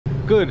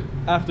good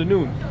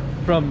afternoon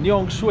from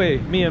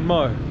Nyaungshwe,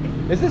 Myanmar.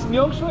 Is this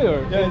Nyaungshwe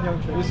or? Yeah,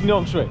 Nyaungshwe. This is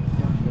Nyaungshwe.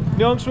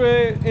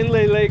 Nyaungshwe,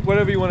 Inlay Lake,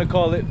 whatever you want to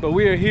call it. But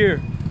we are here.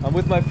 I'm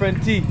with my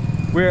friend T.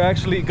 We're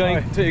actually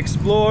going to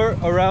explore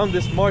around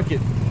this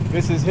market.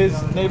 This is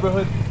his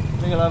neighborhood.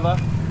 We're gonna.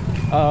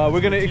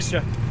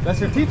 That's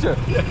your teacher.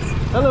 Yes.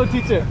 Hello,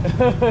 teacher.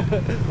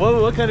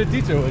 what kind of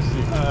teacher was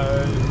she?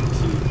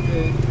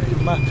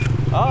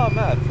 Math. Ah,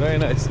 math. Very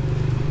nice.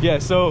 Yeah.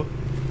 So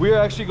we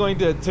are actually going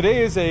to.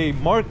 Today is a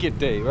market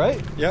day,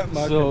 right? Yeah.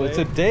 Market so day. it's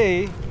a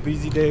day.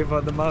 Busy day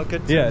for the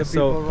market. Yeah. The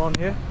So people around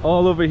here.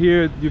 all over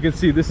here, you can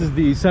see this is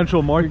the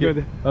central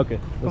market. Okay.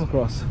 Let's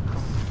cross.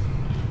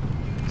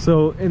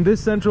 So in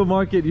this central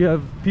market, you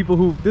have people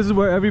who, this is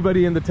where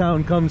everybody in the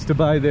town comes to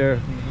buy their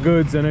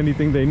goods and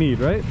anything they need,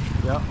 right?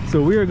 Yeah.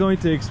 So we are going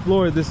to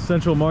explore this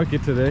central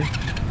market today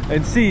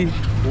and see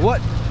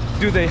what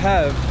do they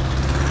have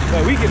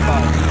that we can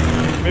buy.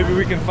 Maybe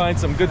we can find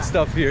some good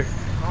stuff here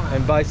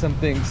and buy some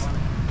things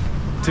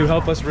to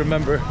help us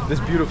remember this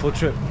beautiful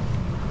trip.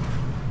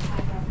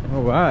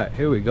 All right,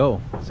 here we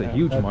go. It's a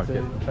huge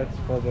market. That's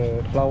for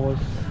the flowers.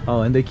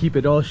 Oh, and they keep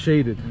it all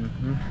shaded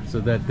so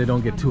that they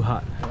don't get too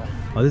hot.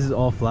 Oh, this is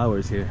all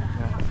flowers here.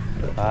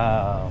 Yeah.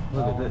 Wow,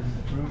 look at this.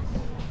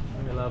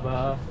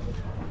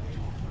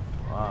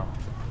 Wow.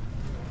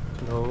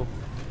 Hello.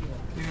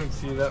 You don't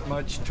see that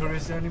much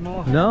tourists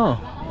anymore. No,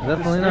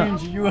 definitely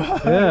not. You are.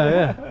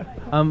 Yeah.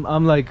 I'm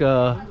like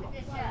I'm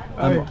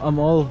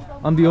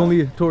the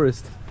only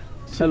tourist.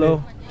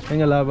 Hello.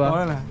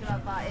 Engalaba.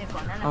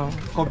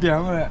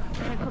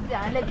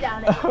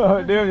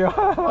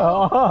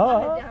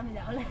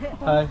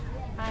 Hi.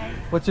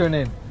 What's your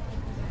name?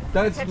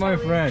 That's my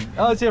friend.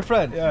 Oh, it's your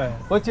friend. Yeah.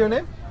 What's your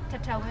name?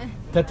 Tatawen.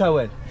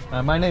 Tatawen.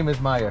 My name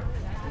is Myer.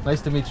 Nice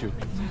to meet you.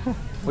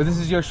 Well, this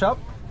is your shop?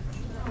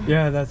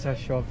 Yeah, that's our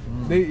shop.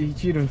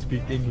 She don't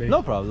speak English.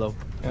 No problem.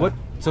 Yeah. What?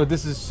 So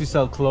this is, she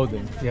sells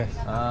clothing? Yes.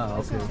 Ah,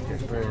 okay.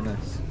 Very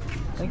nice.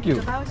 Thank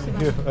you.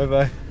 Thank you. Bye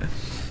bye.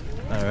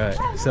 All right.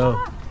 So.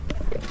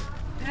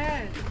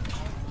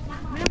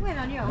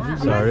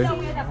 Sorry.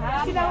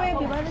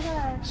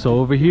 So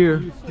over here.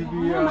 Used to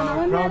be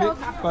crowded,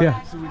 but Yeah.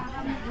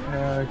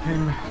 we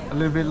came a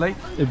little bit late.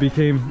 It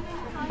became.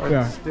 But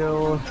Yeah.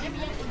 still,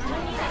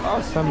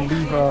 some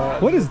leaf.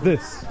 What is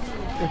this?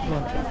 Which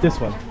one? This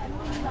one.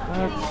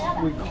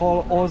 We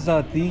call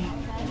ozati,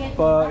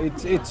 but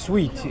it's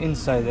sweet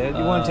inside there. Do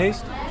you want to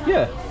taste?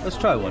 Yeah. Let's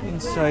try one.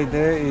 Inside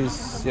there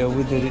is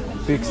with the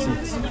big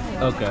seeds.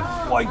 Okay.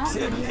 White.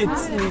 It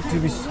needs to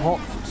be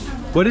soft.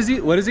 What is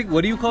it? What is it?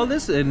 What do you call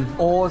this? And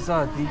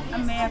Ozati.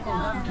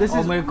 this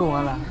is.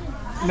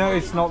 No,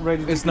 it's not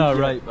ready. It's not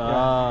ripe.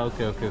 Ah,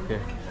 okay.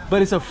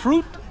 But it's a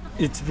fruit.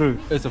 It's fruit.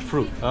 It's a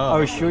fruit. I Oh.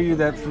 will show you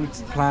that fruit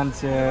plant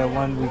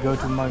when we go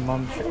to my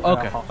mom's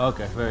house.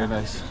 Okay, very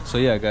nice. So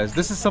yeah, guys,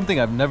 this is something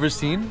I've never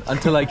seen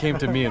until I came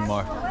to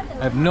Myanmar.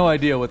 I have no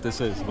idea what this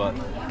is, but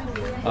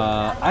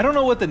I don't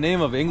know what the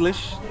name of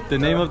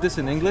this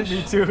in English.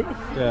 Me too.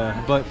 Yeah,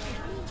 but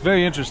it's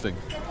very interesting.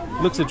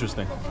 Looks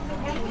interesting.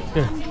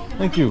 Here,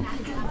 thank you.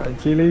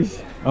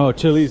 Chilies. Oh,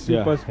 chilies.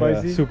 Super Yeah,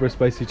 spicy. yeah, super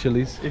spicy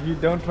chilies. If you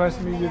don't trust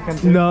me, you can.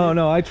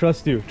 No, I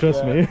trust you.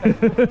 Trust me.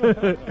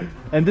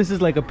 And this is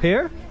like a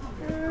pear.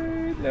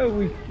 No,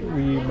 we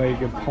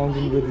make a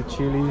pumpkin with the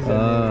chilies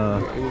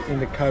and in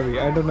the curry.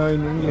 I don't know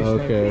in English.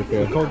 Okay.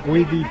 It's called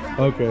guidi.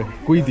 Okay,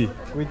 guidi.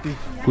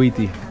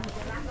 Guidi.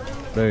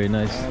 Very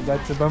nice.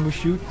 That's a bamboo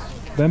shoot.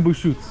 Bamboo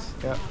shoots.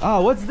 Yeah.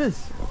 Ah, what's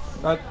this?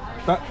 That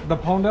the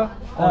pounder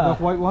or the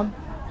white one.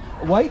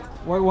 White?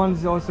 White one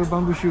is also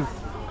bamboo shoot.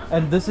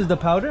 And this is the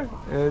powder?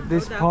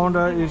 This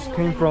pounder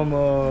came from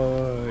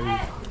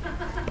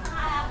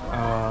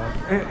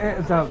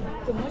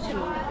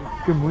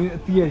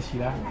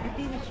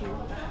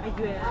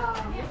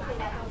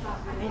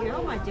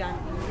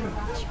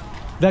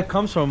That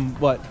comes from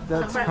what?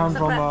 That's come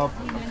from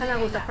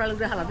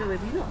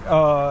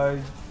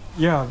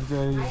yeah,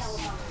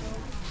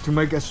 to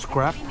make a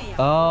scrap.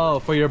 Oh,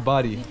 for your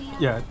body.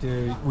 Yeah,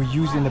 we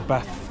use in the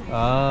bath.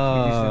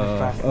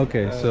 Ah,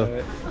 okay.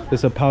 So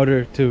it's a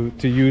powder to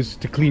use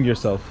to clean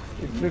yourself.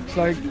 It looks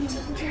like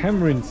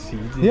tamarind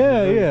seeds.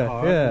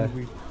 Yeah.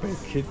 We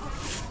bake it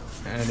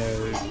and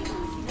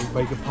we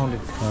bake a pound.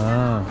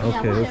 Ah,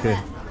 okay.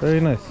 Very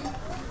nice.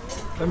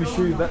 Let me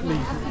show you that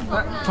leaf.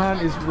 That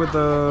plant is with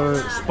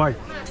a spike.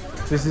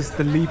 This is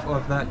the leaf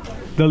of that.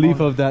 The leaf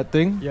of that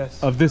thing?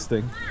 Yes. Of this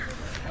thing?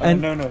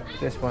 And no,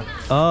 this one.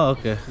 oh,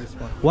 okay. This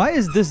one. Why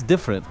is this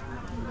different?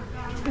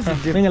 This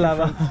is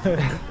different.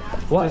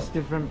 What? It's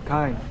different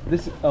kind.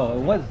 This? Oh,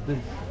 what's this?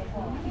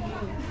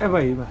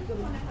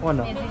 One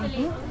no.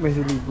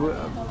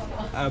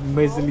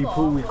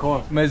 Mezelipu we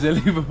call.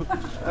 Mezelibu.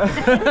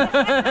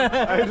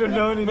 I don't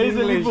know in English.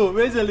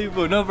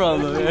 Mezelibu, no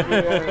problem. I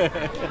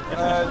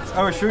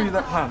will show you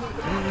that plant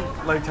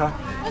later.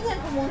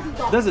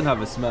 Doesn't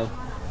have a smell,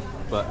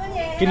 but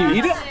can you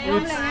eat it?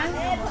 It's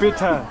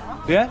bitter.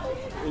 Yeah?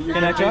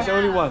 Can I taste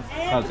only one?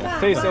 Okay.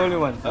 Taste only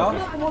one.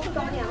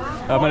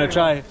 I'm gonna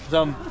try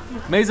some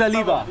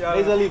Mezeliba.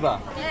 Mezeliba.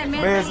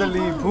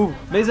 Mezelipu.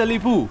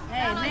 Mezelibu.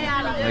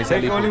 May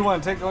Take salipo. only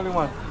one. Take only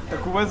one. The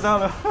kuwan sao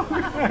là.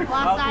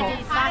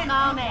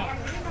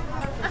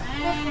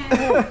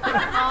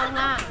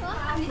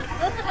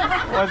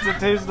 What's it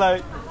taste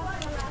like?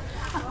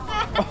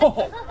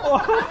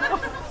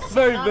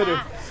 Very bitter.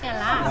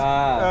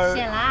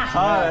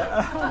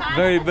 Ah,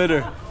 very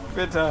bitter.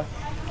 Bitter.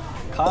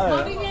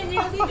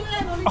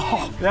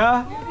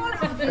 Yeah.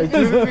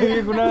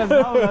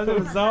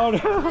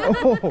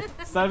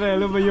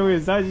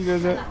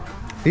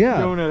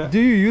 Yeah. Do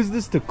you use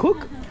this to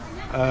cook?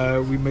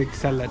 We make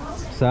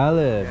salads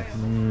Salad.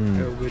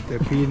 with the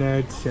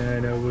peanuts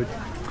and with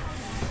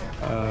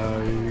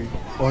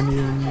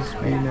onions,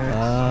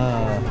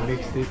 peanuts,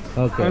 mixed it.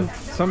 Okay. And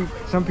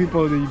some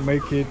people they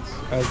make it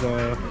as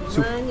a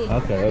soup.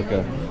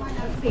 Okay.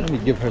 Let me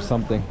give her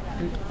something.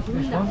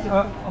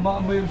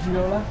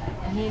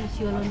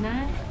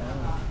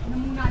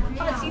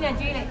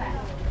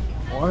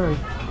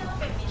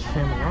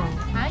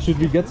 Should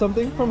we get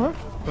something from her?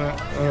 But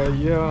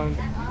yeah, I'm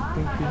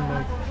thinking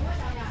like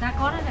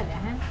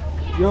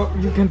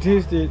you can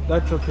taste it.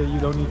 That's okay. You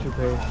don't need to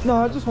pay. No,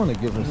 I just want to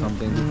give her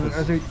something.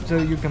 I think so.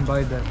 You can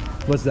buy that.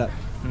 What's that?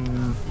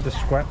 The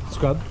scrap.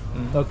 Scrub?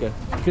 Okay.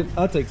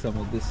 I'll take some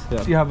of this.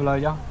 Yeah. You have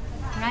yeah.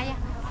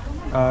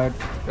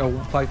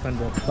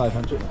 500.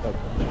 500. Okay.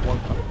 1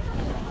 cup.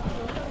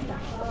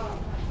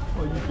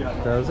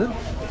 1,000.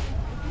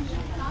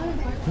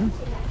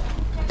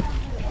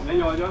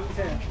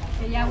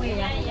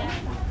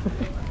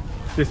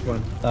 This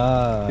one.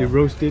 Ah. They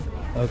roast it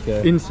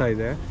Okay. inside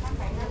there.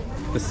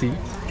 The seeds.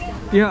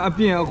 Yeah,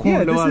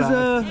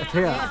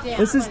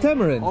 this is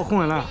tamarind.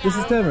 This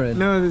is tamarind.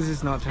 No, this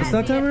is not tamarind. It's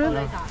not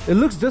tamarind? It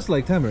looks just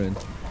like tamarind.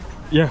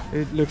 Yeah,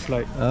 it looks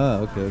like. Ah,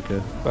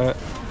 okay. But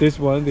this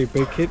one, they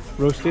bake it,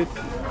 roast it,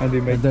 and they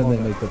make And then they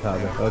powder. make the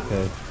powder.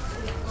 Okay.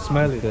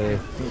 Smell it. Okay.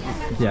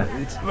 Yeah.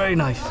 It's very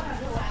nice.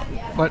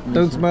 But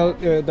don't smell,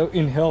 don't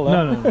inhale.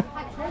 No.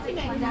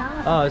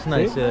 Oh, it's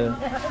nice. Yeah.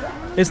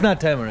 It's not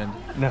tamarind.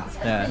 No.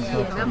 Yeah.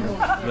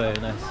 Very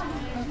nice.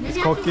 It's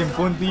called Kim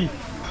Ponti.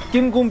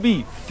 Kim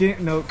Kumbi.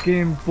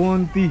 Kim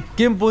Ponti.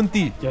 Kim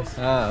Punti. Yes.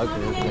 Ah,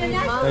 okay.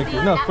 Thank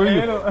you. No, for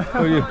you.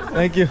 For you.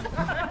 Thank you.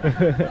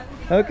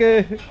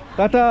 Okay.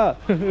 Tata.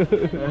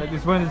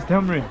 This one is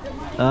tamarind.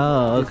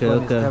 Oh, okay, This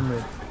one is okay.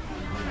 tamarind.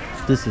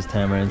 This is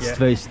tamarind. It's Yeah.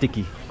 very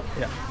sticky.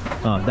 Yeah.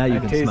 Oh, that you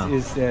And can taste smell.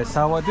 is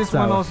sour. This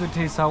Sour. one also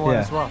tastes sour Yeah.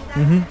 as well.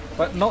 Mm-hmm.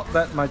 But not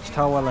that much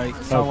sour like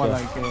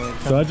Okay.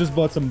 So I just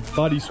bought some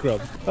body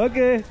scrub.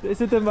 Okay,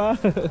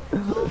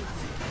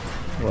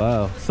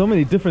 wow, so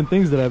many different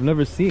things that I've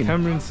never seen.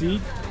 tamarind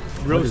seed,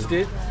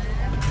 roasted,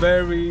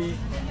 very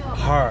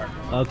hard.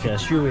 Okay.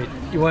 Chew it.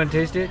 You want to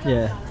taste it?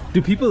 Yeah.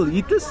 Do people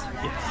eat this?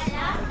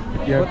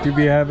 You have to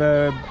have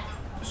a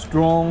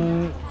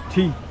strong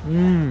teeth.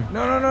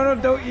 No,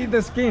 don't eat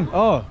the skin.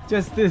 Oh.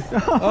 Just this.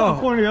 Oh.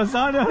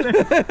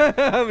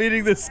 I'm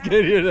eating the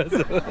skin here.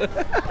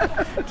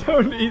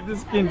 Don't eat the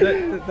skin.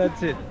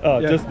 That's it. Oh,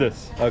 Yeah. just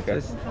this. Okay.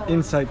 This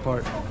inside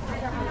part.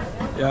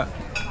 Yeah.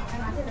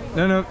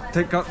 No,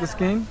 take out the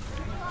skin.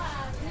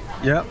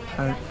 Yeah.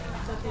 And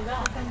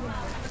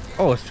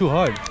Oh, it's too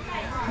hard.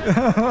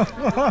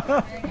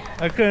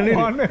 I couldn't eat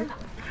it.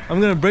 I'm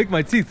gonna break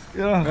my teeth.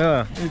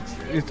 yeah.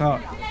 It's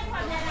hard.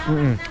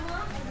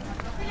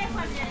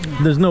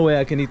 There's no way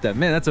I can eat that.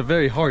 Man, that's a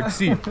very hard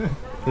seed.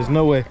 There's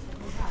no way.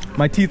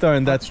 My teeth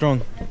aren't that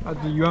strong.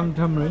 The young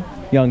tamarind.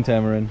 Young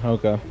tamarind.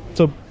 Okay.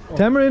 So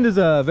tamarind is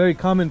a very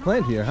common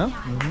plant here, huh?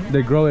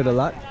 They grow it a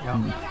lot.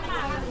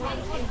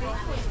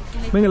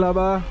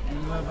 Mingalaba.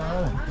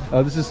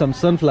 Oh, this is some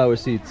sunflower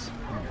seeds.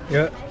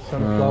 Yeah.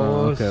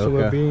 Sunflowers, okay,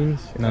 soya okay.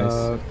 beans.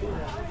 Nice.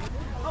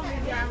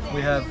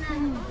 We have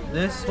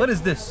this. What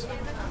is this?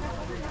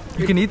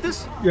 You can eat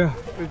this? Yeah.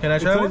 Can I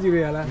try one? It's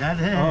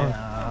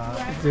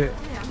it.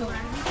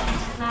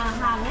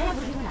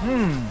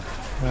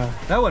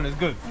 That one is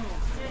good.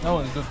 That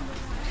one is good.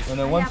 And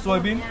then one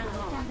soybean.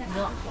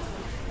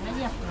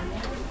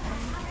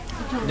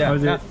 Yeah,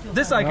 How's now, it?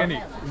 this I can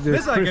eat.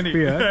 This I can eat.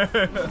 crispy,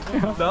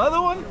 The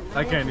other one,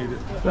 I can't eat it.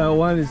 That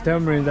one is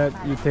tamarind that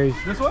you taste.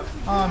 This one?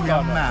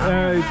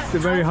 It's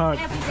very hard.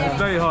 It's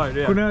very hard,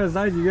 yeah.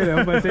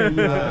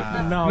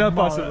 No, Not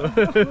possible.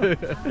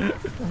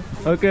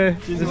 Okay,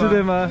 this is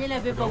it, ma.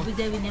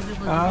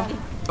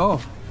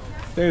 Oh,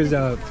 there's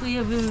a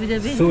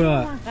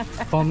soya,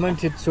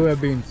 fermented soya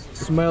beans.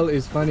 Smell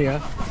is funny, huh?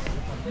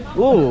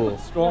 Oh,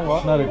 Strong,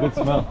 huh? not a good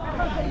smell.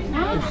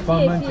 It's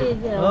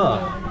fermented.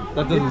 Oh,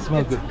 that doesn't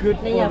smell good. Good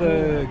for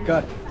the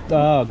gut,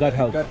 Oh, gut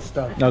health. gut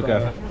stuff.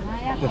 Okay.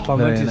 The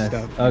fermented nice.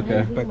 stuff.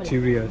 Okay.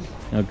 Bacteria.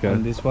 Okay.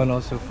 And this one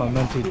also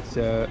fermented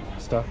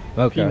stuff.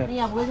 Okay.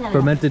 Peanut.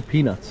 Fermented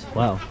peanuts.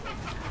 Wow.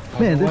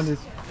 Man, One this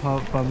is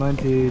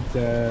fermented.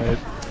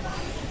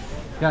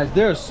 guys,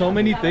 there are so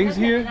many things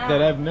here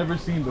that I've never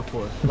seen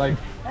before. Like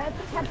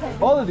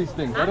all of these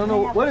things. I don't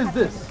know what is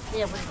this.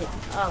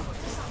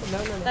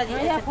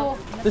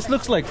 This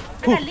looks like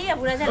poop.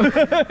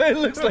 It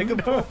looks like a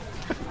poop.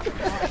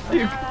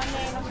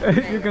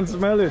 You can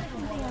smell it.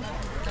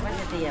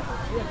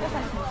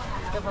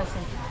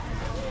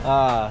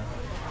 Ah,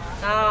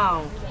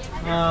 And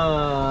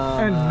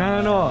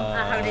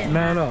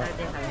nano.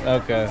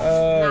 Okay.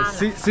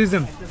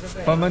 Season.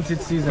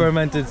 Fermented season.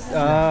 Fermented.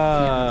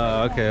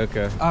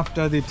 Okay.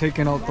 After they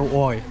taken out the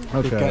oil,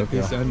 they get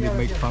this and they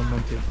make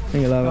fermented.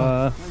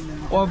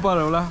 What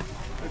about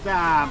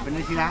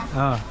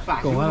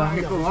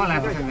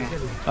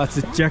that's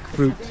a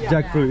jackfruit.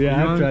 Jackfruit,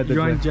 yeah, I've tried that.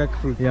 Young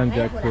jackfruit. Young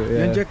jackfruit,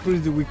 yeah. Young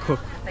jackfruit we cook.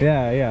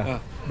 Yeah.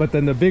 But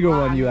then the bigger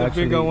one you the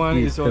actually bigger one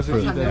eat is the also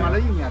fruit. eaten.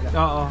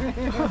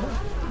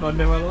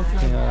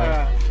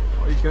 Yeah.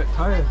 You get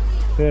tired.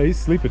 Yeah, he's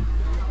sleeping.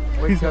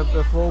 Wake up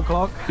at 4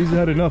 o'clock. He's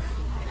had enough.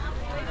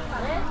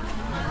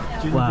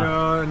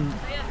 Ginger and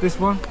this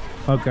one.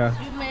 Okay.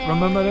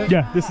 Remember that?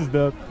 Yeah, this is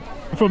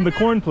from the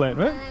corn plant,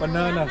 right?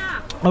 Banana.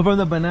 Oh, from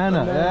the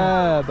banana.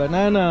 Yeah,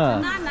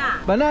 banana.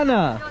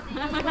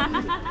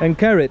 And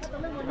carrot.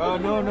 Oh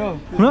no.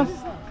 Huh?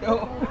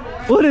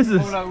 What is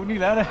this?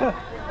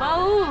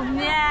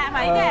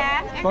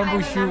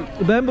 Bamboo shoot.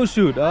 Bamboo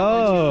shoot.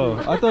 Oh,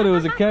 I thought it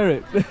was a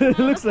carrot. It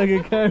looks like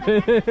a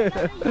carrot.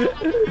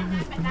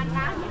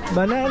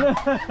 Banana.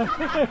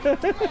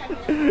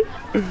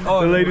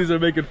 The ladies are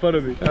making fun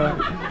of me.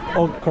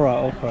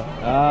 Okra.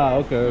 Ah,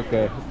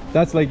 okay.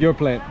 That's like your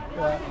plant.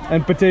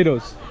 And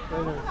potatoes.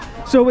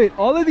 So wait,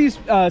 all of these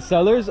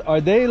sellers, are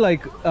they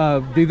like,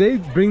 do they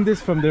bring this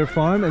from their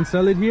farm and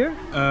sell it here?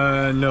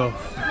 No.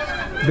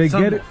 They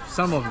get it.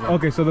 Some of them.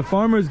 Okay, so the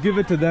farmers give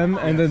it to them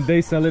and then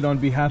they sell it on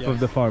behalf of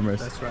the farmers.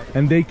 That's right.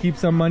 And they keep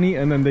some money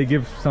and then they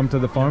give some to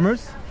the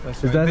farmers?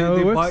 That's Is that how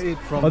it works? Buy it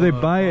from they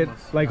buy it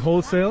farmers. like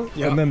wholesale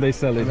and then they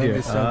sell it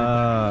here.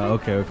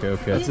 Okay.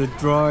 It's a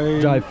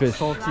dry fish.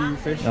 Salty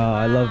fish.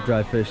 I love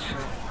dry fish.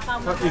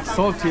 But it's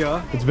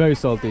saltier. It's very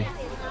salty.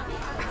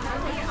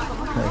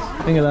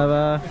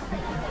 Nice.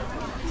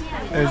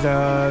 There's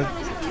a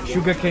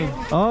sugar cane.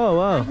 Oh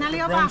wow.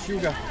 Brown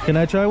sugar. Can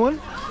I try one?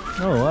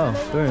 Oh wow,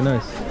 very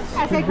nice.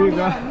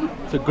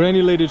 It's a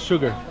granulated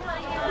sugar.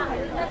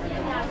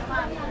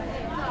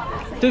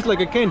 Tastes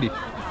like a candy.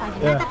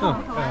 Yeah.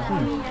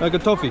 Like a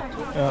toffee.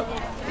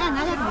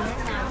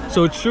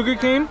 So it's sugar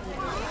cane.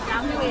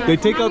 They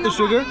take out the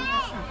sugar.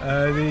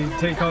 They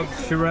take out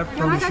syrup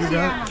from the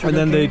sugar. And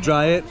then they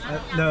dry it.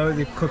 No,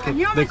 they cook it.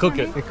 They cook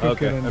it.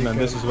 cook it and then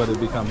this is what it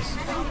becomes.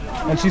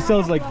 And she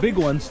sells like big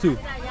ones too.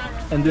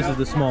 And this is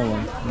the small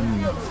one.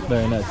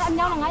 Very nice.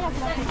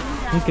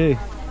 Okay.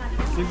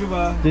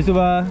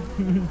 Jisuba.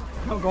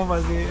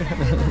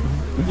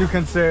 You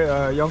can say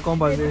Yongkong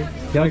Bazi.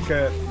 Like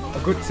a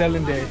good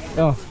selling day.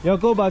 Oh,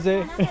 Yoko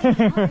Baze.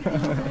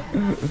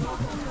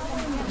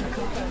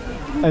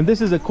 And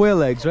this is a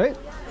quail eggs, right?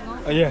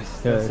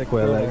 Yes. Yeah, that's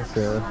quail eggs.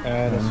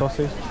 And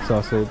sausage.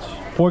 Sausage.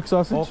 Pork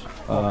sausage?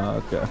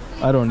 Okay.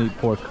 I don't eat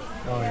pork.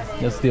 Oh, yeah.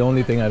 That's the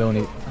only thing I don't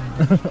eat.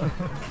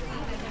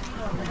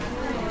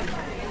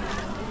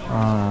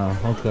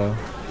 Okay.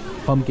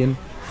 Pumpkin.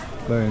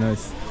 Very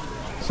nice.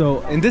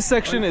 So in this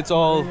section it's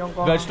all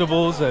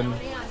vegetables and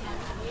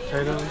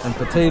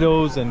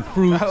potatoes and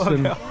fruits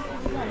and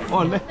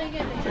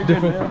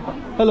different.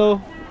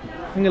 Hello.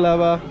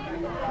 Ingalaba.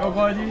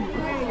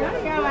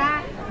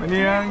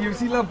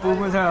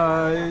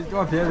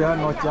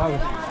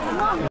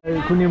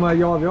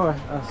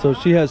 So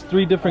she has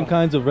 3 different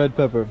kinds of red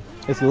pepper.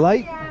 It's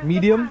light,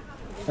 medium,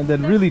 and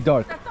then really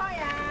dark.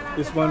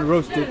 This one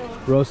roasted.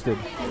 Roasted.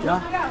 Yeah.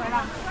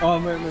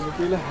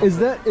 Is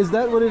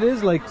that what it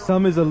is? Like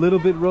some is a little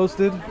bit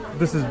roasted.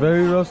 This is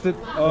very roasted.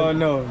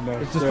 No.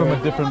 It's just from a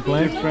different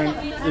plant.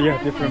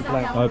 Different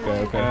plant.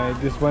 Okay.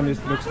 This one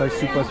looks like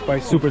super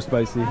spicy. Super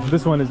spicy.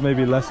 This one is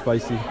maybe less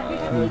spicy.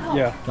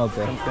 Yeah.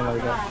 Okay. Something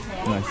like that.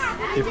 Nice.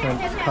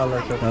 Different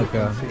colors of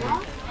Okay.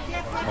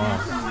 Wow.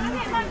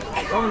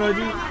 Oh no,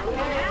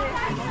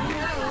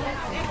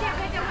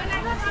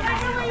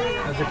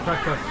 as a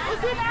cracker.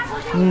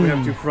 We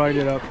have to fry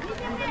it up.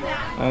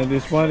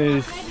 This one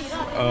is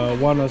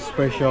one of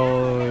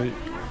special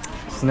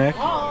snack.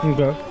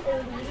 Okay.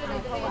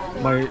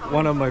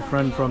 One of my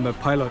friend from the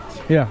pilot.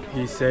 Yeah.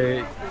 He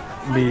said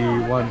me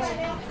once,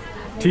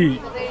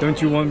 T,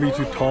 don't you want me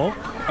to talk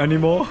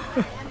anymore?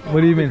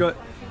 What do you mean? Because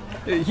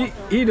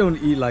he don't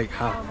eat like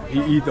half.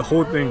 He eat the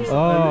whole thing.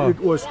 Oh. And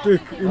it was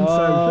stuck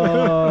inside.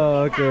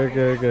 Oh,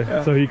 okay.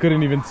 Yeah. So he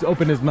couldn't even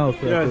open his mouth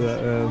after that.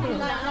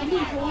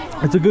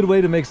 It's a good way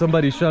to make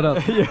somebody shut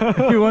up. Yeah.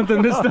 If you want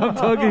them to stop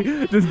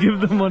talking, just give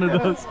them one of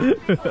those.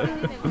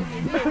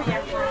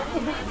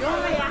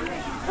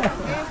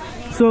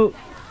 So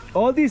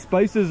all these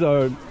spices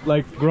are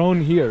like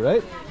grown here,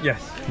 right?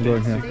 Yes.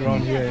 Grown here.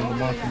 Grown here in the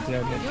mountains.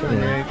 Yeah,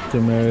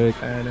 turmeric,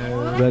 and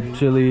red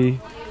chili.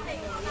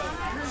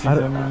 I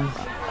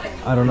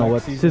don't know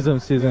what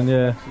season.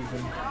 Yeah.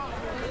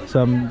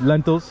 Some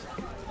lentils,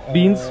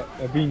 beans.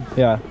 Bean.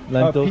 Yeah,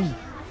 lentils.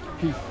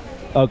 Peas.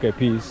 Okay,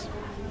 peas.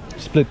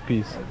 Split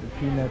peas.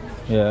 Peanut.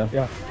 Yeah.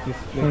 Yeah.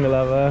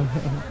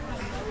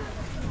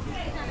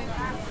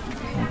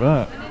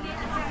 Right.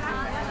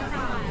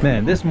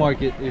 Man, this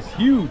market is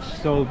huge.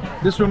 So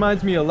this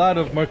reminds me a lot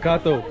of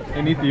Mercato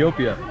in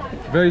Ethiopia.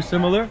 Very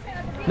similar.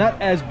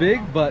 Not as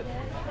big, but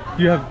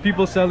you have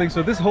people selling.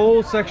 So this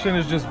whole section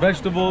is just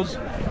vegetables,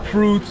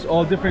 fruits,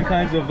 all different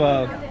kinds of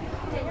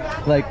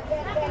like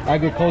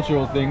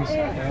agricultural things.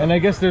 And I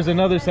guess there's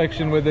another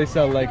section where they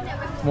sell like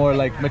more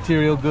like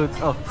material goods.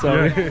 Oh,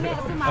 sorry.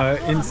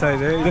 Inside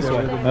there, This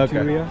way. Okay.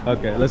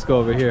 Okay, let's go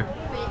over here.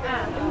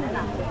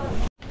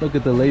 Look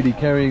at the lady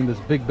carrying this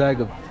big bag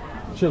of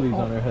chilies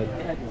on her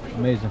head.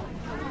 Amazing.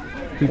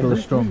 People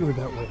are strong.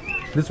 That way.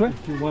 This way?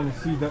 If you want to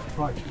see that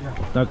price,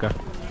 yeah. Okay.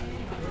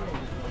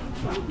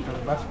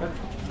 Basket.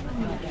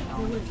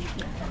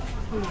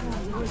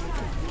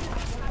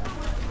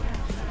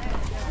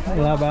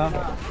 La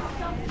ba.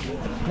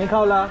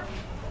 Nicola.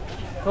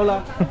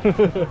 Hola.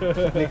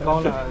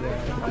 Nicola.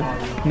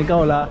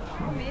 Nicola.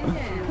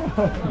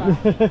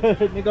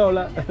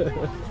 Nicola.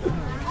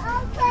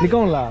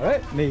 Nicola,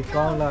 right?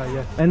 Nicola,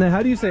 yes. And then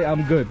how do you say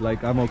I'm good?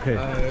 Like I'm okay?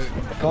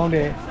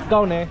 Conde.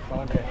 Gone.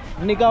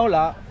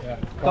 Nicola. Yeah.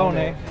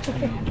 Gone.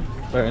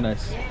 Very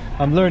nice.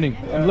 I'm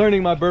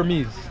learning my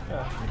Burmese.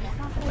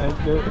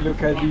 And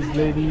look at these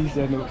ladies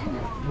and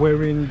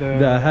wearing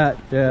The hat,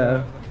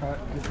 yeah.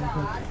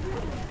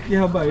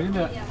 Yeah, but isn't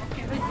it?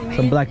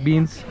 Some black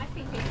beans.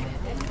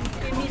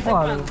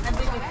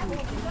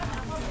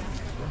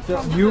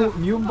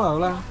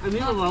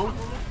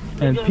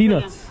 And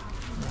peanuts.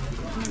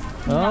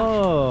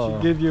 Oh,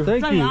 Give you.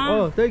 thank you.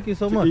 Oh, thank you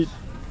so much.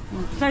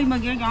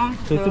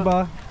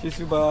 Tsuba.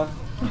 Chisuba.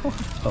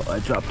 Oh, I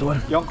dropped one.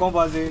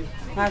 Yongkombazi.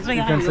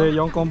 You can say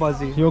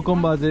Yongkombazi.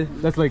 Yokombaze.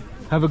 That's like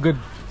have a good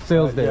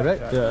sales day, Yeah,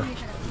 right? yeah.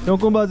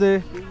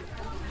 Yokombaze.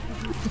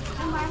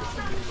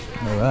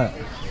 All right.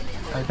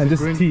 And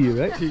this is tea,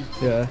 right? Tea.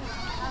 Yeah.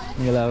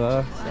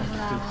 Ngilava,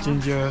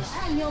 Gingers.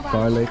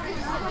 garlic.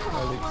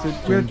 So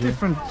we have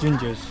different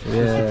gingers.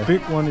 Yeah. The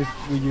big one is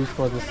we use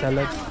for the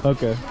salad.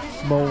 Okay.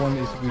 Small one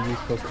is we use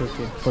for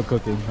cooking. For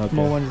cooking. Okay.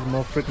 Small one is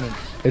more fragrant.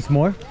 It's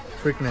more?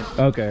 Fragrant.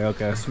 Okay,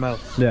 okay. Smell.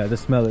 Yeah, the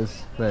smell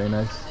is very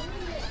nice.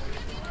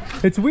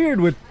 It's weird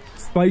with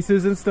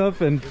spices and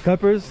stuff and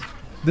peppers.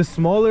 The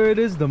smaller it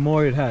is, the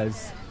more it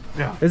has.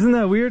 Yeah. Isn't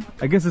that weird?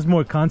 I guess it's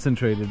more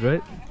concentrated,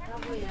 right?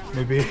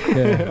 Maybe.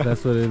 Yeah,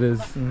 that's what it is.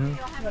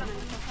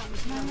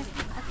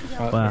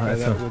 Wow,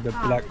 that's that a- with the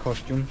black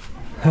costume.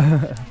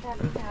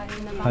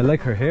 I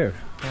like her hair.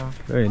 Yeah.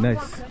 Very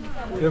nice.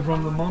 They're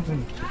from the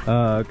mountain.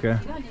 Okay.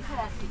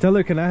 Tell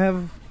her, can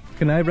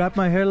I wrap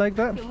my hair like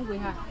that?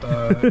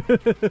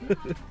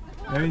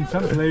 In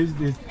some places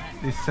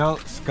they sell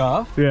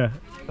scarf. Yeah,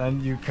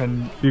 Then you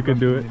can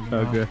do it. you know.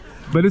 Okay.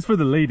 But it's for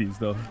the ladies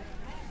though.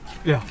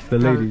 Yeah. The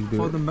ladies do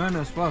for it. the men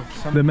as well.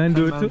 The men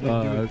do it too? they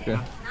Oh, do it. okay.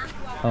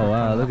 Oh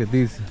wow, look at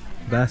these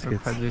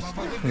baskets. Look at this.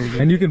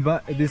 And you can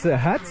buy these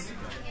hats?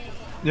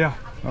 Yeah.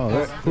 Oh,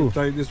 that's cool.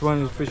 Like this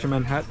one is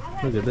fisherman hat.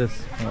 Look at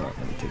this. Oh,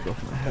 let me take off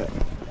my hat.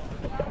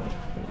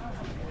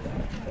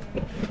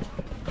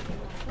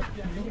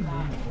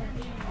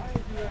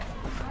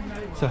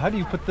 So how do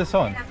you put this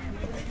on?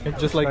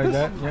 Just like this?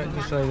 that. Yeah,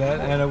 just like that.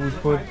 And I would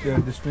put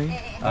the string.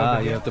 Ah, over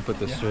you here. have to put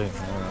the string.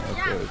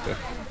 Okay, okay.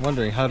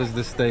 Wondering how does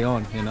this stay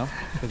on, you know?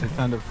 Because it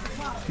kind of...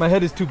 My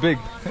head is too big.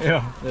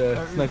 Yeah.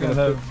 Yeah, it's not You can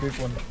gonna have fit. a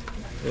big one.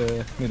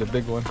 Yeah, need a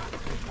big one.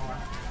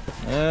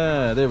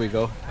 Ah, there we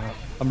go.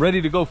 I'm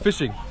ready to go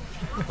fishing.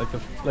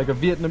 Like a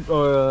Vietnam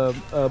or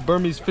a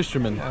Burmese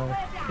fisherman.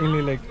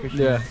 Inlay Lake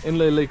fishing. Yeah,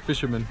 inlay lake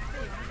fisherman.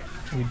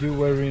 We do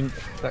wearing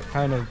that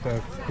kind of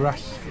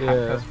grass hat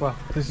Yeah. as well.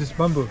 This is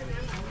bamboo.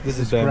 This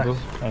is grass. bamboo,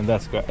 and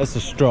that's grass. That's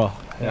a straw.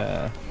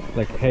 Yeah,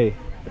 like hay.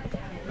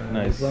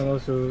 Nice. This one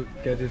also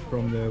get it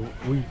from the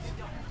wheat.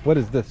 What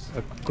is this?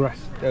 Grass.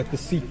 The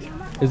seat.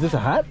 Is this a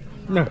hat?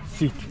 No,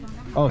 seat.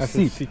 Oh, That's a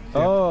seat. seat,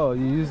 yeah. Oh,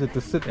 you use it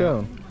to sit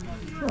down.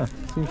 Huh,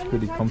 seems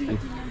pretty comfy.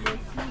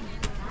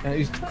 And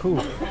it's cool.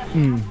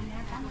 Hmm.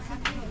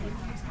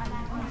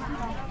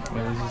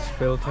 And this is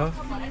filter.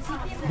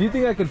 Do you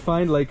think I could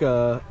find like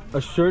a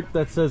shirt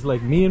that says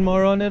like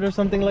Myanmar on it or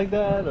something like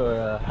that, or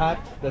a hat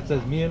that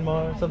says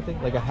Myanmar or something,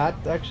 like a hat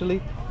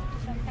actually,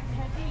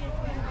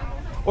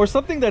 or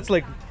something that's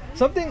like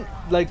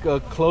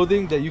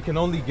clothing that you can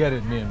only get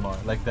in Myanmar,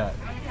 like that.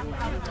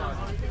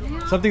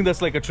 Something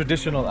that's like a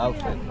traditional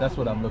outfit. That's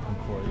what I'm looking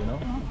for, you know,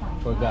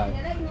 for a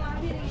guy.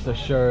 Just a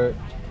shirt,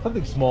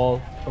 something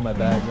small for my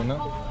bag, you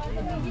know.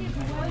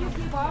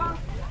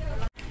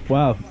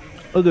 Wow,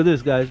 look at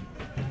this, guys.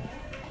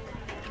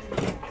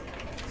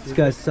 This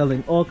guy's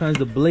selling all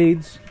kinds of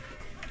blades.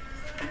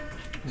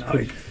 It's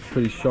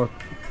pretty sharp.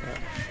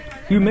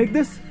 You make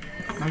this?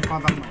 My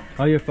father.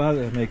 Oh, your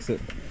father makes it.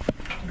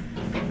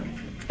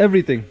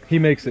 Everything he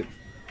makes it.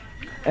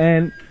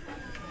 And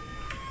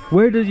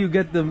where does he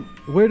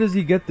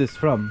get this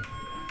from?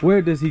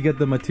 Where does he get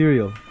the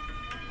material?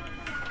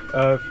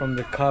 From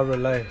the car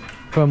relay.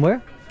 From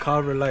where?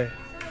 Car relay.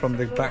 From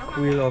the back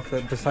wheel of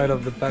the side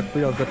of the back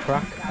wheel of the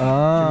truck.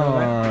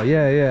 Oh,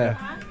 yeah.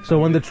 So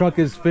when the truck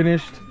is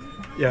finished,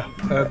 Yeah,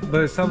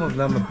 but some of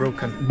them are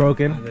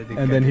broken.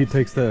 and then he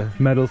takes the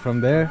metal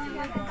from there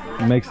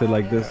and makes it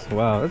like this.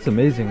 Wow, that's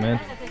amazing, man.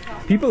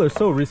 People are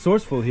so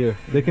resourceful here.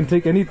 They can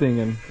take anything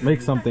and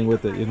make something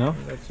with it, you know?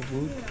 That's a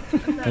wood.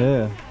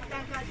 Yeah.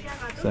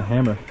 It's a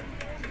hammer.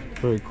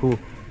 Very cool.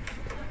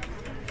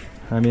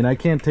 I mean, I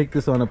can't take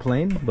this on a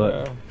plane,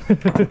 but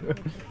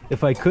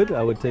if I could,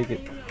 I would take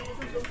it.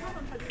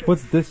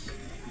 What's this?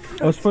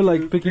 Oh, it's for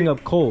like picking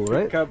up coal,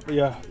 right?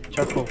 Yeah,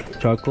 charcoal.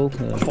 Charcoal?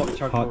 Hot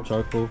charcoal. Hot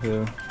charcoal,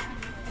 yeah.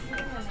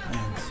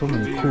 So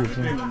many cool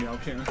things.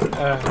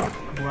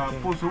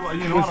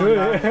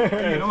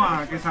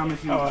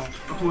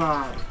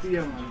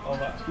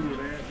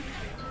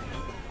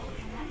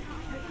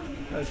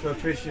 That's for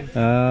fishing.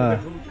 Ah,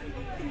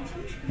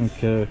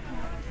 okay,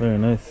 very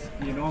nice.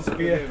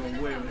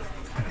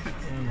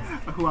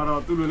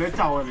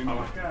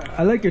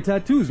 I like your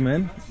tattoos,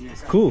 man.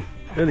 It's cool,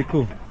 really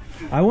cool.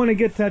 I want to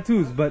get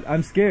tattoos, but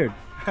I'm scared.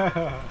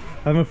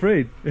 I'm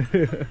afraid.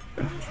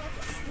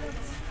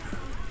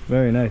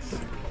 Very nice.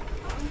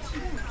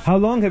 How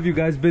long have you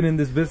guys been in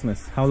this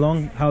business? How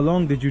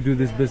long did you do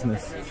this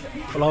business?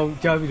 Long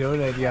time ago,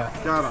 yeah.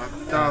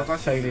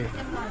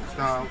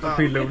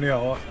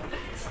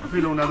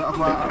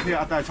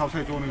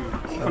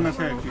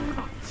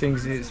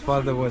 Since his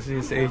father was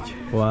his age.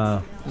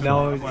 Wow.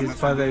 Now his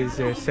father is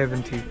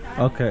 70.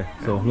 Okay,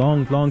 so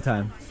long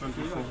time.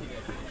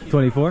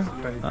 24?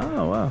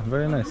 Oh wow,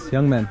 very nice.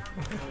 Young man.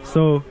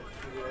 So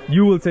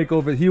you will take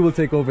over, he will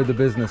take over the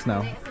business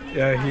now.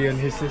 Yeah, he and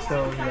his sister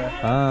over there.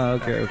 Ah,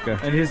 okay.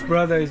 And his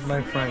brother is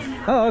my friend.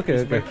 Oh, okay.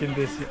 He's making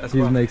this as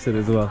He well. makes it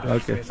as well.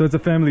 Okay, so it's a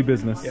family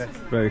business. Yes.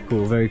 Very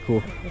cool, very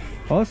cool.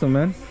 Awesome,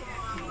 man.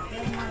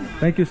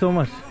 Thank you so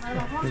much.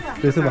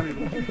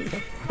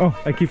 Oh,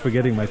 I keep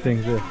forgetting my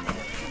things there.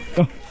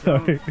 Oh,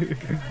 sorry.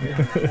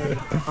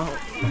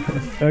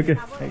 Okay,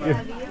 thank you.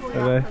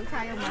 Bye-bye.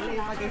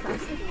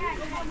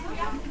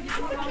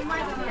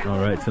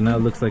 Alright, so now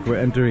it looks like we're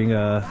entering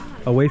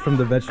away from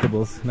the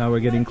vegetables. Now we're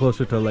getting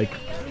closer to like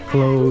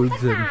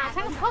clothes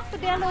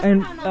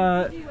and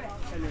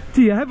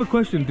T, I have a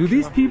question. Do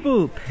these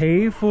people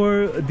pay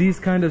for these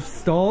kind of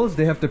stalls?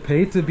 They have to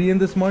pay to be in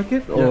this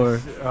market? Or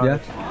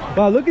yes, yeah?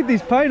 Wow, look at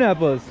these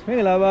pineapples.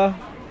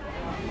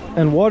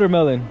 And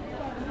watermelon.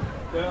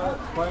 Yeah,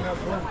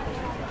 pineapple.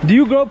 Do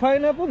you grow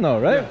pineapple? No,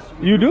 right? Yes,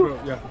 you do? Grow,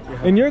 yeah.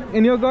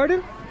 In your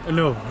garden?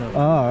 No. Oh,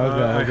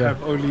 okay. I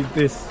have only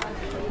this.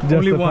 Just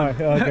only the one.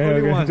 Okay,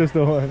 Only okay. one. Just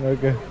the one.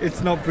 Okay.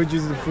 It's not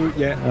producing fruit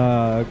yet.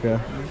 Ah, okay.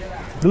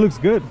 It looks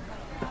good.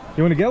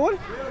 You want to get one?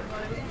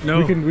 No.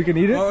 We can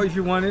eat it. Oh, if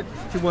you want to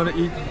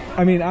eat.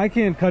 I mean, I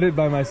can't cut it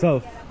by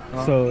myself,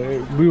 so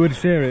we would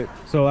share it.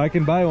 So I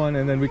can buy one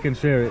and then we can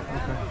share it.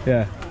 Okay.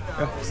 Yeah.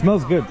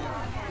 Smells good.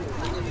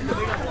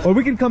 Or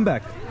we can come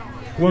back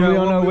when we're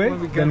on our way.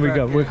 Then we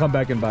go. We'll come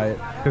back and buy it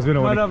because we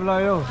don't want to.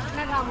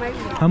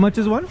 How much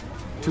is one?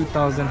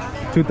 2,000.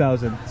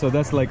 2,000. So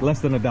that's like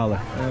less than $1.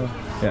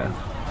 Yeah.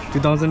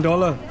 $2,000.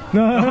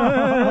 No,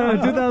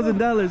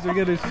 $2,000. We're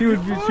gonna. She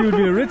would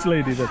be a rich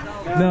lady then.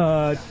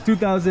 No,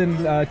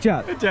 2,000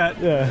 chat. Chat.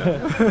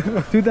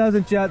 Yeah.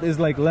 2,000 chat is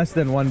like less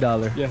than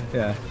 $1. Yeah.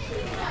 Yeah.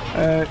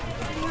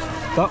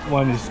 That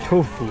one is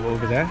tofu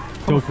over there.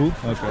 Tofu.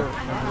 Okay.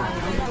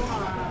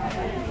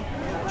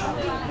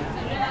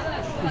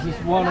 This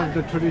is one of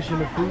the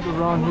traditional food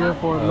around here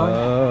for lunch.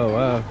 Oh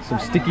wow, some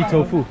sticky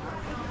tofu.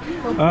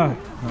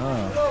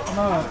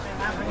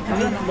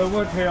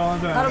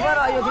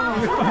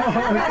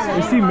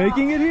 Is she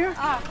making it here?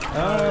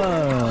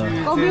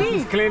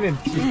 She's cleaning.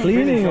 She's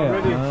cleaning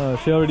it. Oh,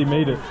 she already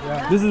made it.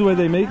 Yeah. This is where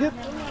they make it?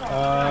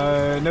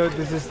 No,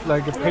 this is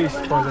like a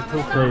paste for the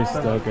tofu. Paste,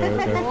 okay.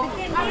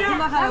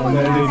 And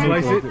then they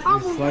slice it. You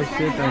slice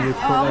it and you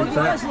put like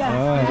that.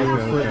 And you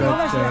put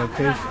that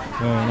paste.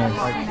 Very nice.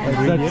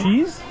 Is that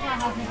cheese?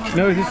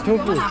 No, this is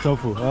tofu.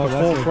 Tofu. Oh,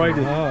 that's all fried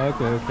it. Oh,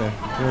 okay.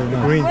 Very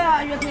nice. Green.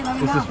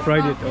 This is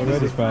fried it already.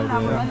 This is fried,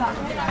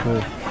 yeah.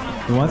 Cool.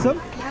 You want some?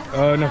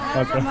 No.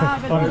 Okay.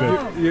 I'm good.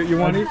 You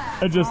want it?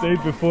 I just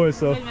ate before,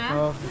 so.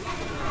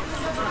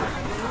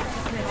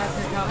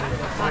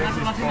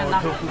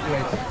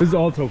 This is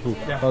all tofu.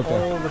 Yeah,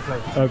 okay. all the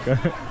place. Okay.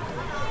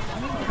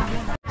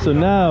 So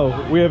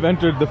now we have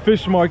entered the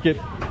fish market,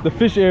 the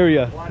fish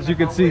area. As you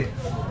can see,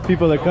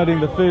 people are cutting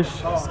the fish,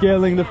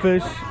 scaling the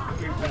fish.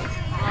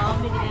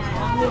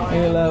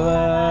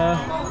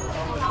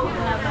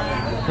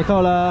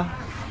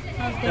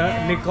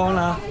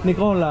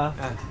 Nicola.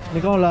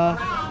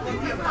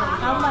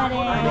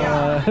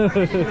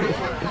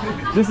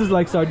 This is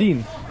like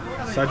sardine.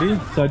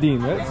 Sardine,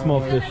 right?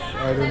 Small fish.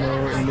 I don't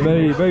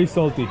know. Very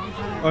salty.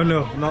 Oh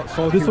no, not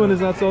salty. This one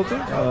is not salty?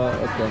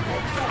 Okay.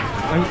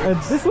 And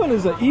this one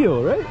is an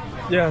eel, right?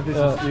 Yeah, this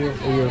is eel.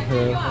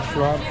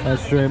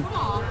 Shrimp.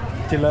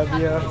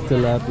 Tilapia,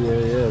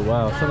 yeah.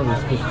 Wow, some of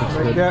these fish looks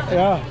good.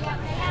 Yeah.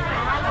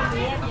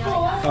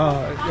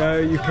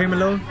 You came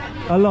alone?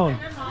 Alone.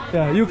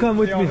 Yeah, you come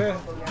with me.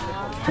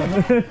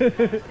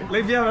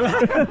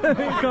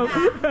 Come.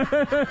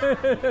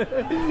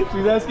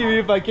 She's asking me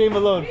if I came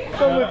alone.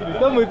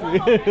 Come with me.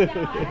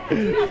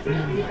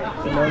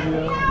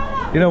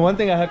 You know, one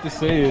thing I have to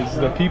say is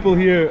the people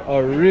here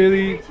are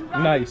really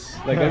nice.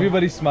 Like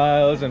everybody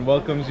smiles and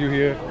welcomes you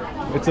here.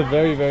 It's a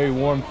very, very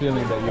warm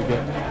feeling that you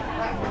get.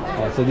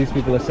 So these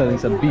people are selling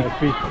some beef.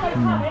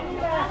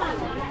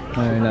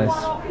 Very nice.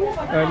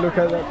 Look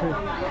at that fish.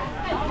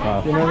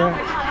 Wow. You know that?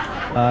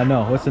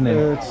 No, what's the name?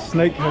 It's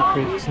snakehead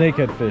fish.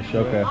 Snakehead fish,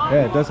 okay.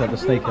 Yeah, it does have a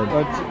snakehead.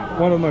 That's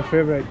one of my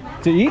favorite.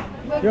 To eat?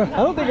 Yeah. I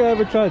don't think I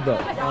ever tried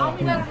that.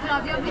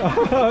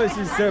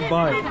 She said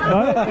bye.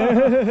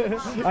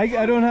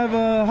 I don't have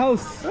a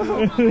house.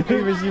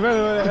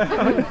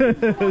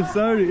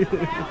 Sorry.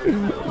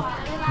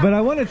 But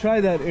I want to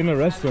try that in a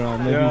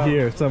restaurant, maybe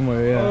here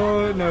somewhere. Yeah.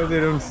 Oh no, they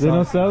don't sell. They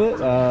don't sell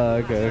it?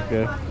 Okay,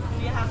 okay.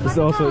 This is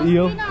also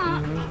eel.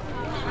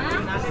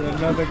 It's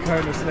another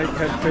kind of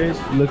snakehead fish.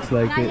 Looks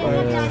like it.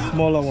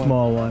 Smaller one.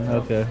 Small one,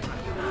 okay.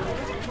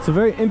 It's a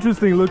very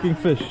interesting looking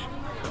fish.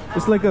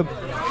 It's like a...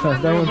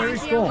 that one's very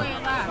strong.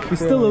 He's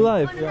still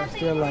alive. Yeah,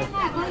 still alive.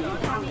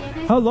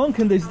 How long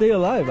can they stay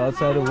alive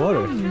outside of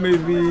water?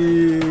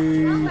 Maybe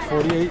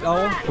 48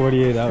 hours.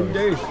 48 hours. 2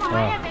 days.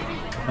 Wow.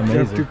 You have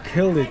Amazing. to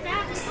kill it.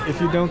 If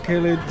you don't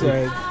kill it,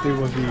 they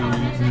will be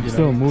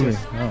Still moving.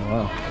 just Oh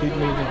wow. keep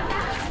moving.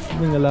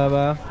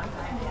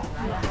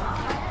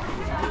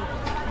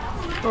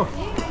 Oh,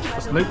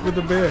 a snake with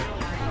a bear.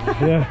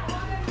 Yeah.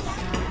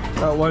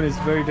 That one is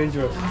very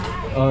dangerous.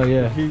 Oh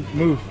yeah. He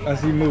move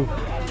as he move.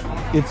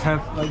 It's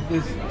have like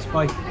this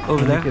spike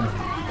over there.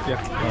 Yeah.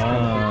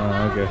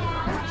 Ah, okay.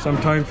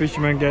 Sometimes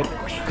fishermen get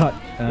Cut.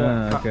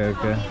 Yeah, cut. Okay,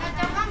 okay.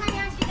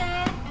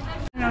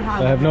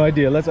 I have no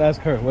idea. Let's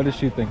ask her. What does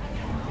she think?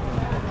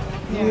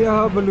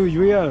 yeah, blue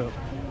yeah.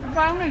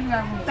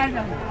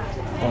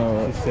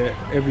 Oh, She said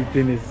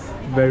everything is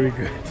very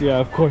good. yeah,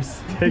 of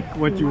course. Take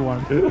what you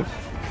want.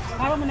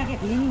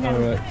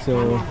 Alright,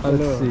 so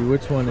let's see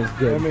which one is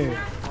good.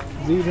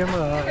 This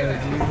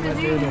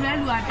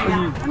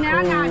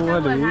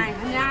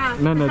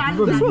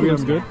This one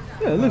looks good.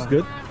 Yeah, it looks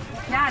good.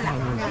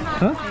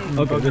 Huh?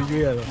 Okay,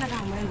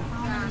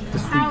 the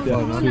sweet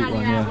one, sweet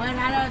one, yeah.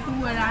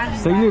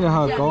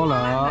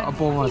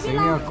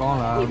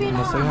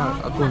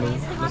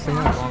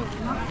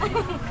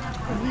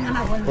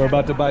 We're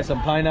about to buy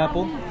some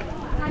pineapple.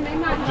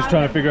 Just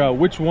trying to figure out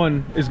which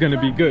one is going to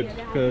be good,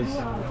 because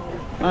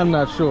I'm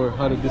not sure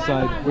how to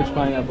decide which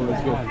pineapple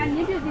is good.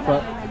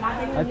 But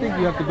I think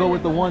you have to go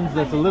with the ones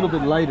that's a little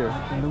bit lighter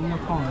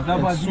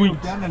and sweet.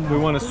 We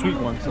want a sweet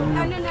one. So.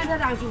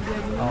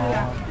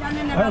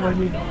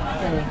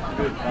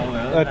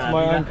 That's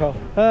my uncle.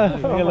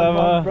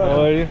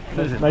 How are you?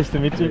 Nice to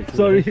meet you.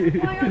 Sorry.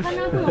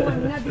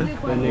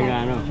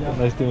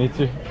 Nice to meet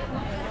you.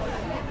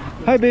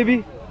 Hi,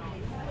 baby.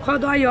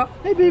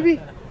 Hey, baby.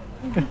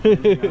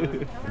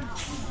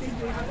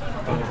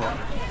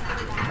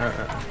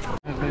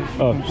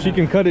 Oh, she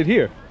can cut it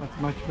here.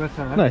 That's much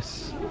better. Huh?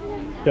 Nice.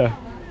 Yeah.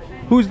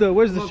 Where's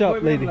the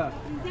shop lady?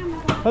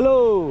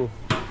 Hello.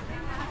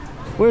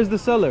 Where's the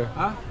seller?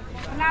 Huh?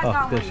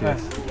 Oh, there she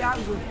is.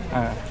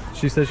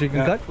 She says she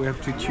can cut? We have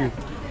to choose.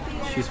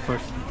 She's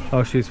first.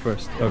 Oh, she's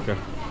first. Okay.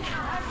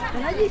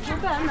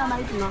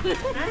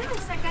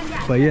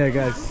 But yeah,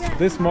 guys,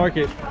 this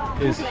market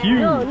is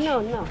huge.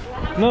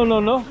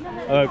 No.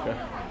 Okay.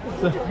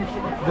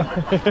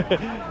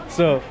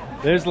 So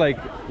there's like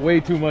way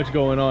too much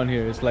going on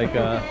here. It's like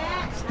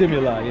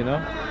stimuli, you know,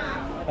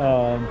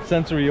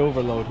 sensory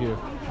overload here.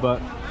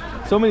 But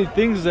so many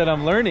things that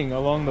I'm learning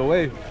along the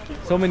way.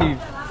 So many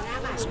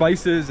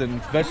spices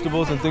and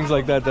vegetables and things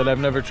like that that I've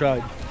never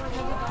tried.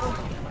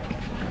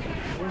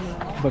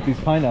 But these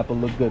pineapple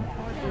look good.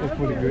 Look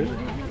pretty good.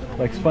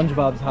 Like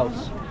SpongeBob's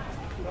house.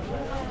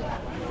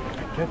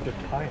 Get the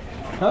pie.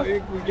 Huh?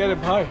 We get a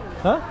pie.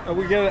 Huh?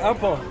 We get an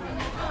apple.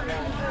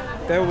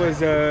 That was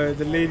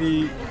the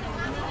lady.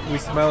 We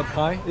smelled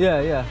pie.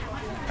 Yeah.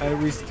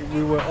 And we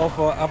were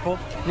offered apple.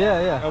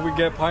 Yeah. And we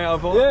get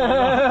pineapple.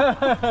 Yeah.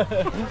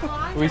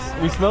 we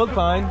smelled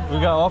pine. We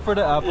got offered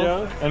an apple.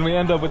 Yeah. And we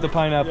end up with the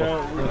pineapple.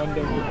 Yeah, we end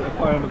up with the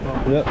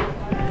pineapple. Yep.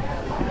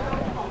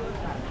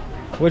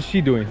 What's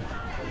she doing?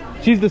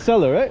 She's the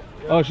seller, right?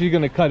 Yeah. Oh, she's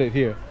gonna cut it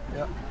here.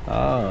 Yeah.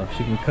 Oh,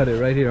 she can cut it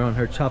right here on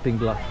her chopping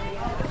block.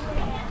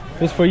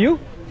 This for you?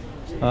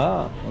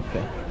 Ah,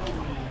 okay.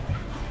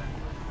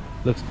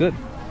 Looks good.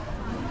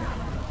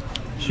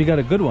 She got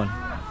a good one.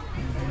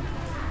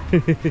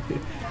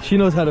 She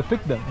knows how to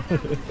pick them.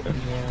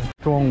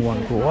 Strong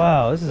one.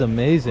 Wow, this is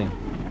amazing.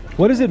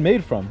 What is it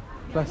made from?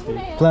 Plastic.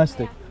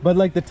 Plastic. But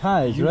like the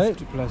ties, Used right?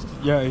 to plastic.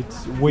 Yeah,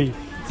 it's wave.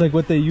 It's like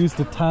what they use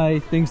to tie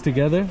things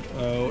together.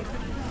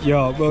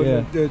 Yeah, but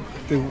Yeah.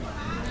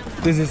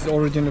 this is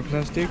original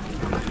plastic,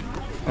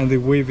 and they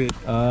wave it.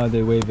 Ah,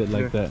 they wave it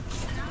like Yeah. that.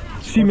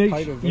 She makes.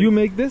 tight of it. You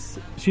make this?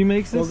 She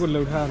makes this?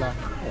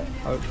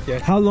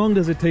 Yes. How long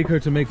does it take her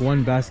to make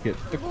one basket?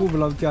 The cool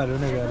block jar, don't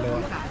they?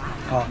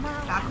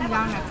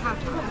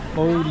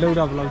 Oh, load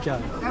up block jar.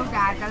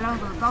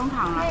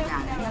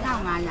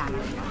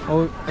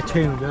 Oh, a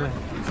chain, don't they?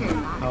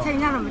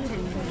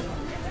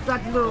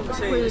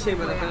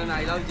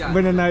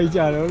 Bên này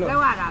jar, don't they?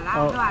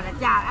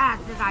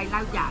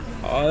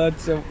 Oh,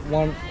 that's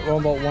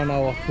about 1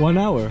 hour. 1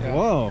 hour. Yeah.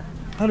 Wow.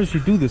 How does she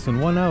do this in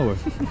 1 hour?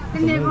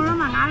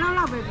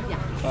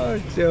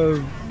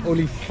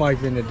 Only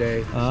 5 in a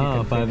day.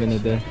 Ah, 5 in a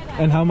day.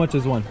 And how much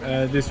is one?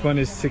 This one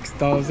is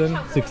 6,000.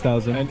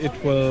 6,000. And it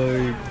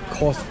will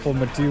cost for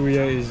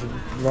material is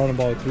around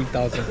about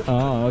 3,000.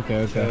 Oh,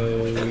 okay, okay.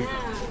 So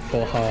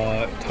for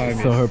her time.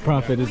 So her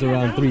profit is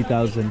around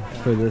 3,000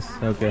 for this.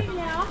 Okay.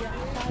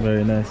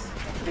 Very nice.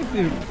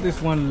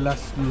 This one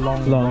lasts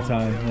long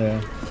time.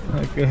 Yeah.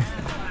 Okay.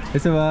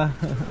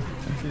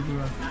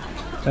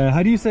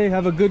 How do you say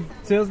have a good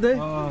sales day?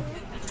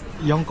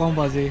 Yangon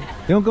bazi.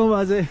 Yangon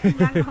bazi.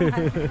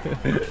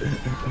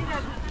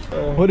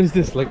 What is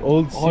this? Like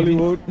old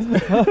Hollywood?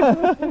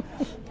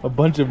 A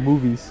bunch of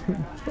movies.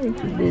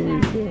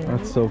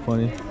 That's so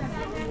funny.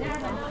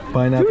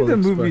 Pineapple the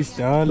Express. movies,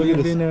 Look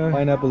at this.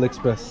 Pineapple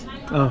Express.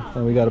 Oh,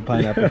 and we got a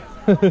pineapple.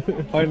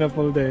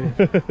 Pineapple day.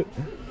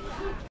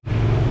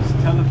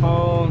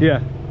 Telephone.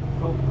 Yeah.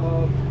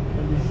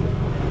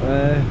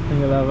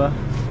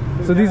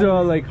 So these are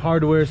all like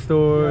hardware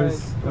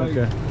stores. Right.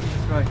 Okay.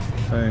 Right.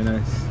 Very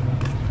nice.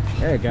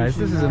 Yeah, guys,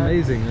 this is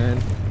amazing, man.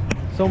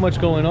 So much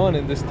going on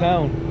in this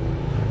town,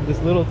 this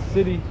little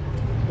city,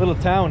 little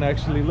town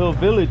actually, little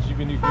village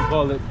even you can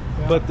call it.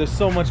 Yeah. But there's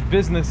so much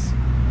business,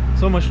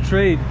 so much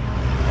trade,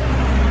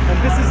 and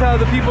this is how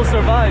the people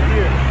survive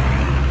here.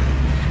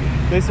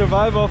 They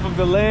survive off of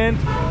the land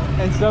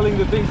and selling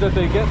the things that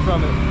they get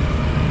from it.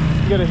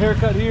 You get a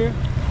haircut here.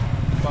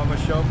 Barber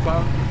shop.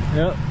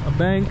 Yep, a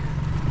bank.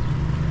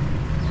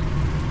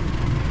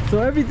 So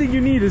everything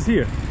you need is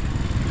here.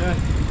 Yeah.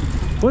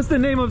 What's the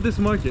name of this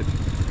market?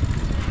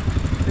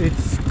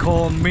 It's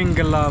called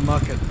Mingala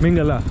Market.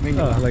 Mingala.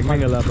 Mingala. Oh, like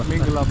Mingala.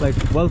 Mingala. Like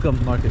welcome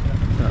market.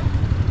 Yeah. Oh.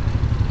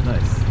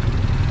 Nice.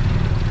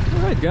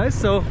 Alright guys,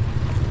 so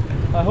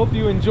I hope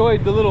you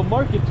enjoyed the little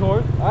market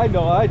tour. I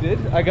know I did.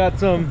 I got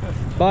some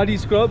body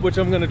scrub, which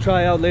I'm going to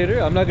try out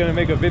later. I'm not going to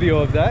make a video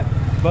of that,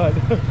 but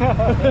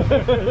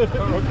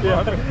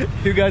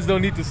you guys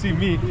don't need to see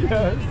me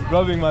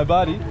rubbing my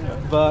body.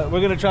 But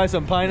we're going to try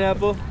some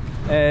pineapple.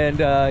 And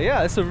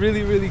yeah, it's a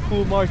really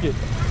cool market.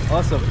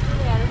 Awesome.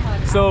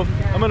 So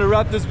I'm gonna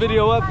wrap this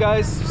video up,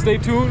 guys. Stay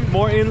tuned,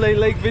 more Inlay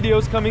Lake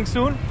videos coming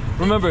soon.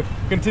 Remember,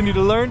 continue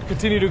to learn,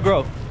 continue to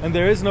grow, and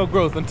there is no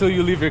growth until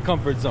you leave your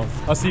comfort zone.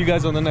 I'll see you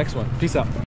guys on the next one. Peace out.